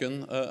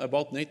outspoken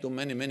about NATO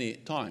many, many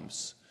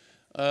times.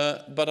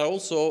 But I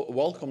also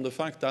welcome the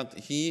fact that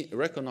he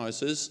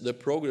recognizes the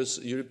progress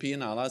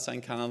European allies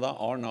and Canada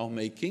are now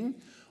making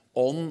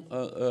on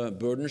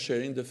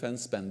burden-sharing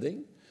defense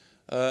spending.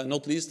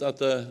 Not least at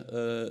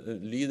the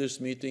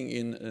leaders' meeting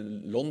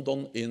in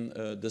London in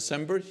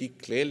December, he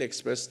clearly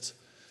expressed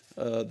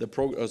the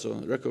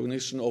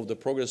recognition of the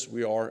progress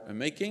we are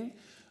making.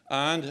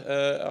 And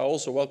I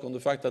also welcome the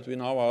fact that we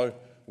now are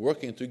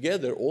working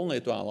together, all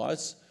NATO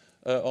allies,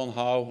 on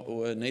how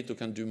NATO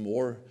can do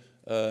more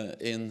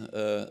in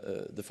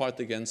the fight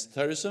against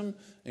terrorism,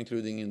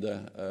 including in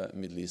the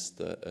Middle East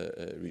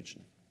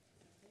region.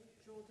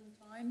 Jordan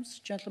Times,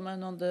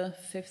 gentleman on the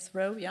 5th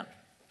row, yeah.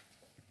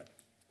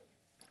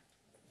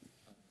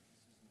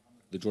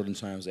 The Jordan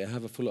Times. I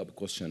have a follow-up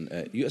question.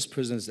 U.S.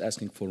 President is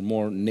asking for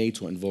more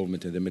NATO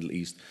involvement in the Middle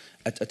East.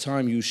 At a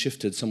time, you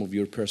shifted some of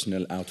your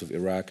personnel out of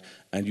Iraq,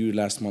 and you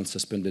last month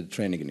suspended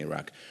training in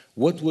Iraq.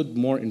 What would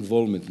more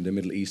involvement in the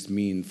Middle East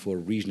mean for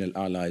regional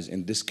allies?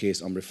 In this case,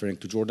 I'm referring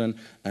to Jordan,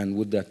 and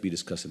would that be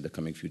discussed in the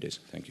coming few days?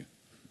 Thank you.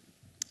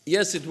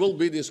 Yes, it will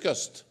be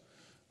discussed.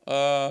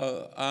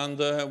 And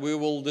we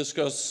will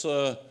discuss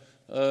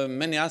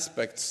many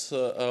aspects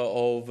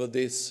of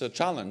this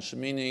challenge,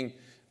 meaning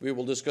we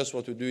will discuss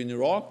what we do in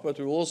Iraq, but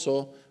we will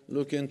also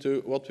look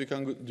into what we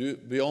can do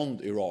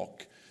beyond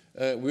Iraq.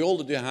 We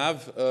already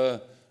have, so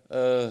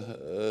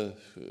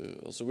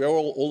we are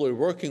already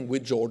working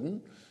with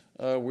Jordan.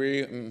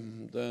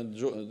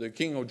 The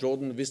King of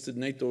Jordan visited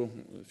NATO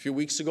a few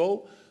weeks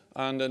ago,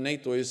 and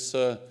NATO is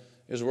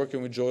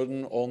working with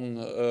Jordan on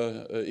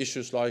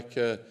issues like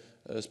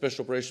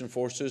special operation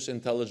forces,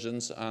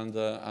 intelligence, and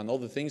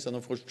other things. And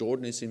of course,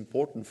 Jordan is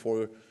important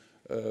for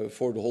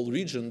the whole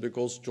region,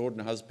 because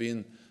Jordan has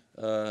been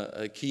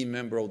a key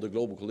member of the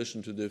global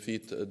coalition to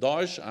defeat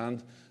Daesh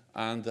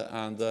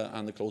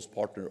and a close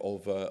partner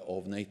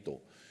of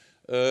NATO.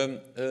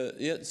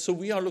 Yeah, so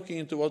we are looking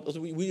into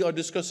we are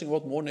discussing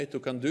what more NATO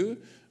can do.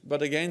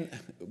 But again,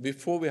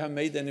 before we have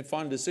made any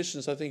final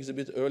decisions, I think it's a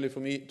bit early for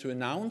me to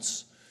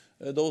announce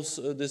those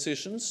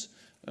decisions.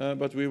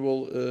 But we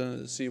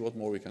will see what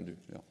more we can do.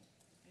 Yeah.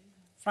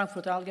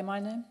 Frankfurt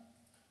Allgemeine.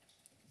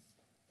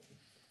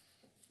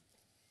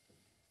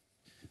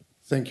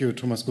 Thank you,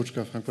 Thomas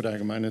Gutschka, Frankfurt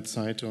Allgemeine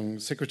Zeitung.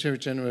 Secretary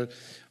General,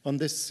 on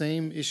this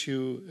same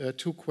issue,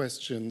 two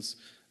questions.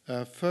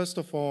 First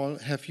of all,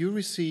 have you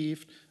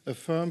received a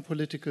firm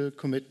political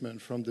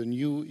commitment from the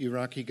new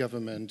Iraqi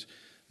government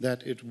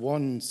that it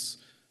wants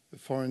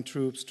foreign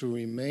troops to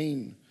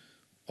remain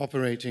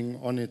operating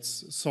on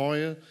its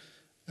soil,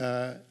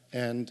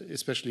 and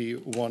especially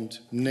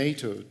want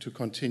NATO to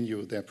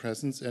continue their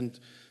presence? And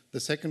the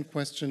second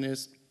question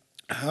is,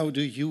 how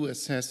do you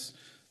assess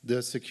the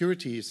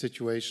security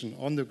situation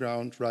on the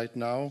ground right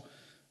now,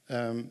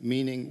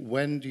 meaning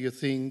when do you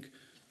think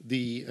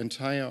the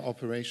entire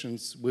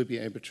operations will be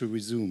able to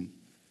resume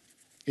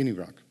in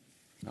Iraq?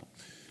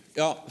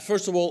 Yeah,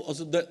 first of all,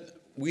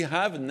 we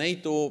have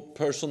NATO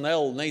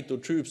personnel, NATO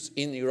troops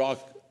in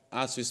Iraq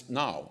as we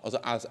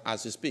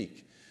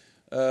speak.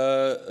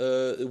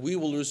 We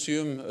will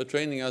resume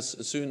training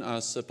as soon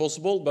as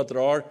possible, but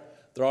there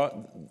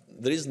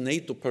is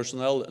NATO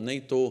personnel,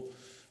 NATO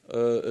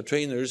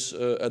trainers,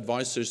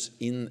 advisors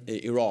in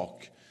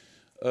Iraq.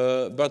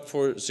 but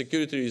for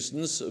security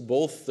reasons,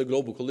 both the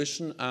Global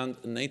Coalition and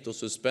NATO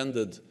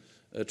suspended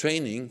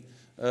training.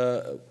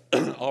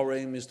 Our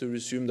aim is to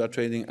resume that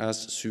training as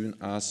soon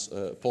as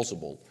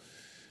possible.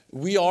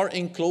 We are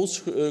in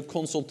close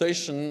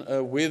consultation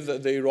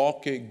with the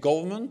Iraqi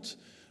government.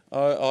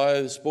 I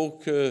have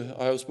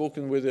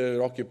spoken with the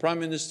Iraqi Prime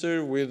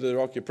Minister, with the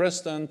Iraqi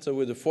President,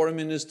 with the Foreign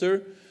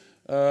Minister,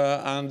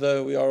 and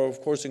we are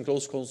of course in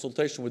close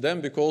consultation with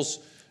them, because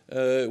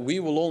we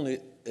will only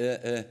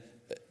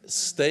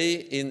stay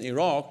in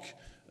Iraq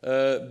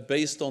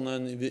based on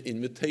an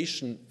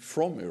invitation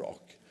from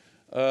Iraq.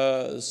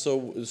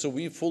 So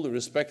we fully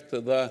respect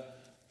the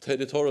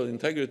territorial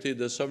integrity,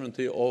 the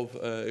sovereignty of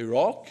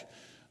Iraq.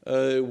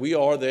 We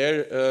are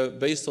there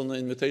based on the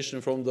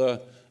invitation from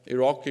the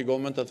Iraqi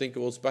government. I think it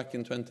was back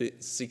in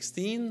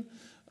 2016,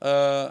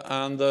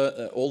 and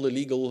all the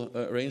legal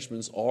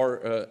arrangements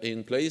are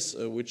in place,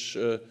 which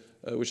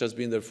has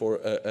been there for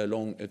a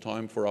long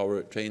time for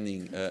our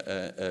training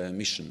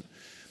mission.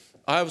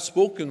 I have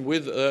spoken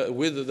with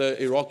the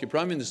Iraqi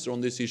Prime Minister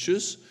on these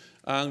issues,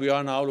 and we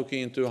are now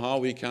looking into how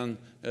we can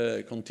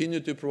continue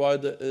to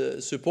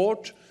provide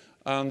support.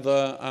 And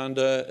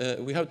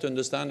we have to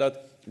understand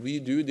that we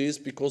do this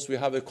because we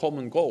have a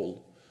common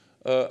goal,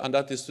 and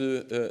that is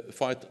to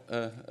fight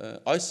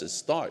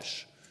ISIS,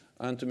 Daesh,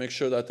 and to make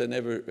sure that they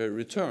never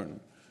return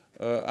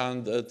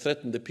and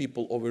threaten the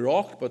people of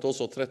Iraq, but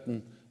also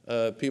threaten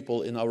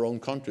people in our own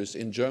countries,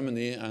 in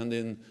Germany and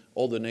in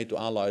all the NATO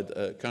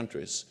allied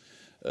countries.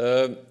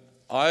 I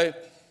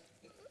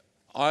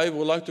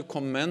would like to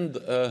commend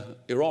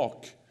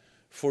Iraq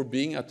for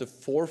being at the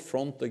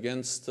forefront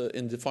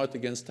in the fight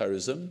against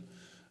terrorism.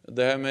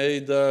 They have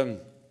made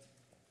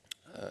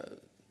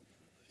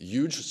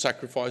huge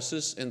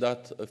sacrifices in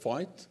that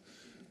fight.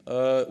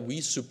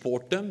 We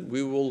support them.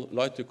 We will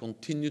like to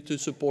continue to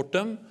support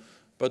them,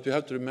 but we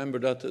have to remember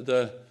that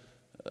the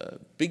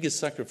biggest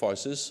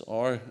sacrifices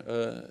are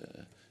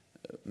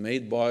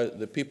made by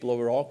the people of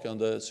Iraq and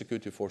the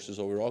security forces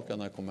of Iraq,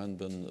 and I commend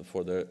them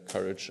for their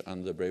courage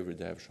and the bravery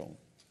they have shown.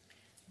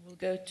 We'll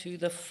go to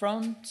the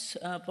front,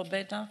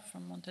 Pobeda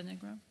from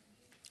Montenegro.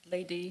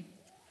 Lady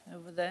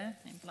over there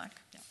in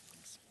black. Yeah.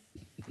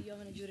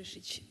 Jovana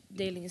Đurišić,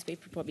 Daily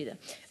Newspaper Pobjeda.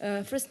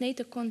 First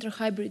NATO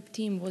counter-hybrid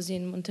team was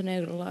in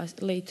Montenegro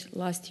late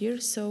last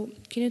year, so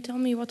can you tell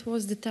me what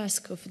was the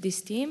task of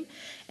this team,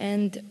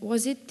 and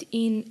was it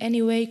in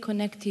any way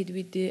connected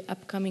with the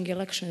upcoming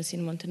elections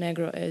in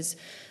Montenegro, as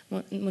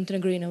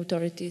Montenegrin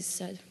authorities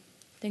said?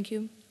 Thank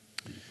you.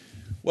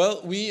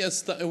 Well, we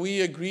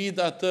agreed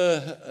at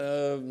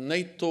the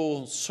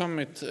NATO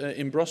summit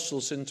in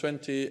Brussels in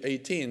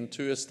 2018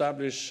 to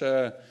establish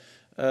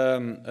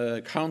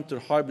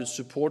counter-hybrid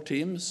support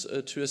teams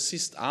to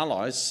assist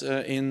allies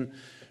in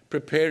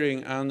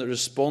preparing and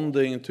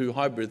responding to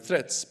hybrid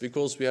threats,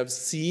 because we have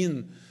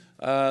seen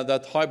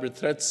that hybrid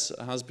threats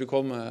has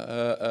become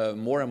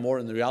more and more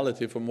in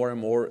reality for more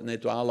and more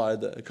NATO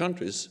allied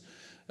countries.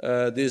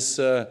 This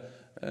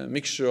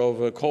mixture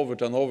of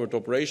covert and overt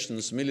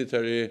operations,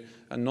 military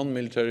and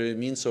non-military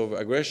means of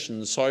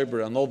aggression,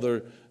 cyber and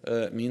other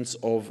means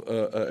of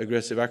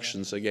aggressive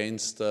actions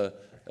against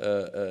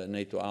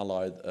NATO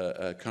allied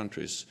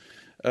countries.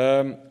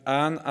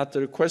 And at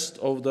the request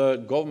of the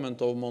government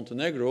of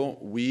Montenegro,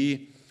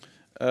 we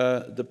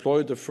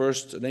deployed the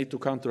first NATO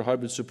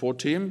counter-hybrid support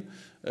team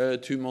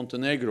to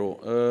Montenegro.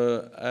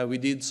 We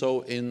did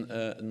so in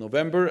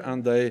November,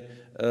 and they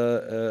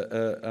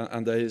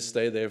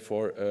stay there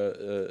for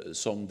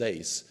some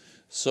days.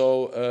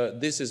 So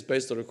this is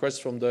based on a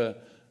request from the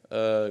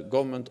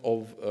government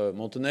of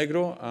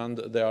Montenegro, and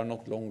they are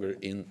not longer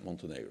in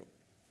Montenegro.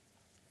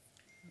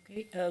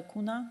 Okay,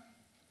 Kuna,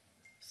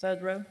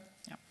 third row.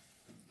 Yeah.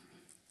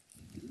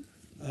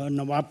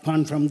 Nawab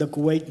Khan from the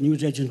Kuwait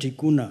news agency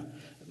Kuna.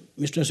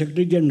 Mr.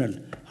 Secretary General,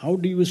 how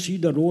do you see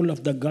the role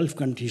of the Gulf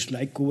countries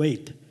like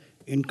Kuwait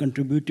in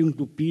contributing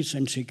to peace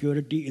and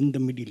security in the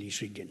Middle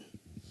East region?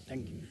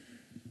 Thank you.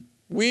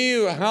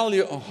 We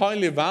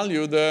highly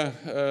value the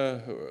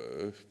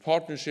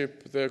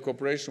partnership, the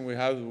cooperation we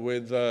have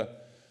with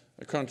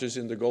countries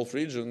in the Gulf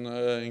region,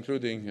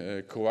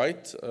 including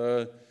Kuwait.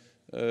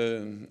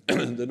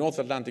 The North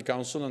Atlantic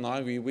Council and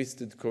we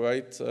visited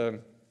Kuwait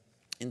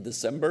in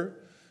December,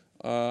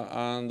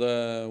 and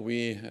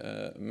we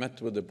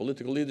met with the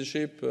political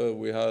leadership.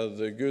 We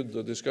had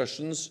good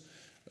discussions,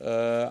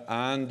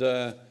 and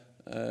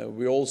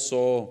we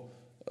also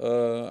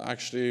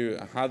actually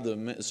had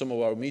some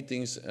of our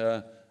meetings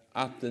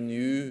at the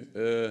new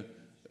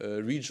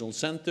regional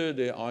center,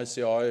 the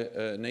ICI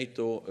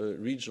NATO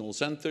Regional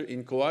Center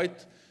in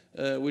Kuwait,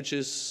 which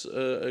is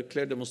a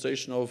clear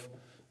demonstration of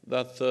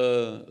that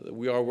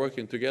we are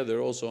working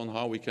together also on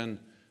how we can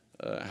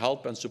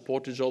help and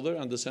support each other,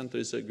 and the center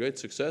is a great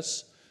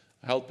success,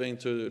 helping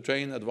to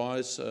train,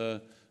 advise,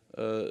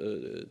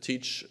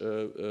 teach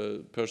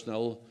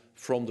personnel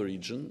from the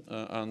region,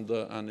 and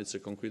it's a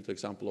concrete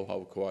example of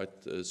how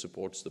Kuwait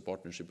supports the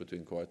partnership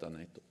between Kuwait and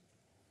NATO.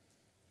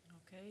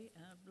 Okay,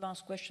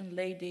 last question,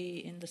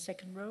 lady in the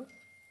second row.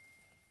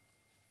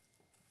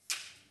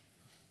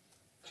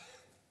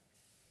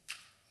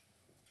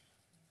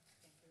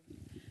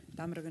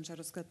 Tamara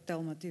Gončarovska,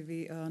 Telma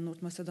TV,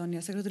 North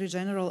Macedonia. Secretary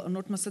General,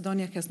 North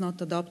Macedonia has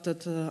not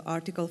adopted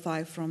Article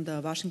 5 from the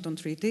Washington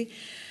Treaty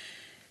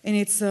in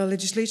its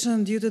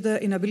legislation due to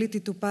the inability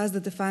to pass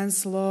the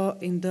defense law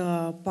in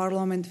the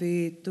parliament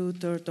with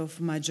 2/3 of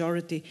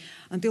majority.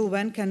 Until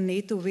when can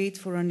NATO wait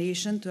for a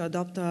nation to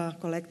adopt a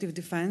collective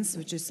defense,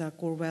 which is a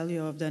core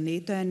value of the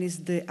NATO, and is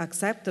it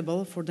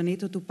acceptable for the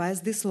NATO to pass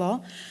this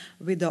law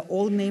with the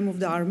old name of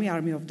the Army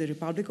of the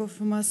Republic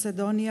of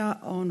Macedonia,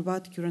 on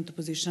what current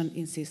position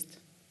insists?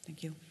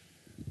 Thank you.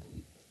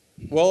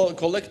 Well,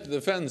 collective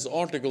defense,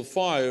 Article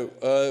 5,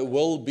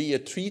 will be a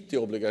treaty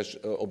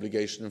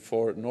obligation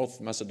for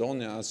North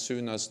Macedonia as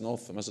soon as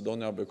North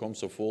Macedonia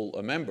becomes a full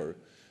member.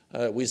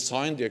 We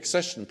signed the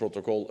accession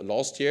protocol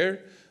last year,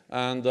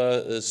 and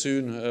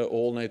soon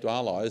all NATO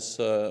allies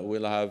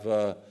will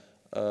have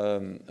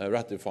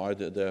ratified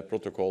the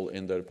protocol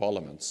in their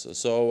parliaments.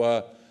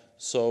 So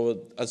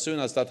as soon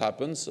as that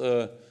happens,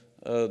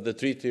 the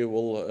treaty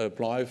will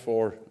apply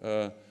for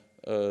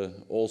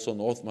also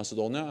North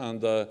Macedonia,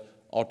 and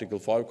Article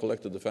 5,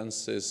 collective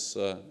defense, is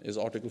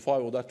Article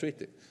 5 of that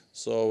treaty.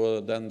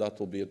 So then that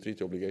will be a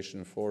treaty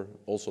obligation for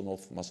also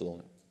North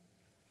Macedonia.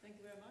 Thank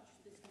you very much.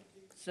 This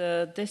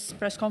concludes this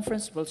press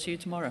conference. We'll see you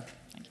tomorrow.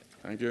 Thank you.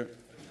 Thank you.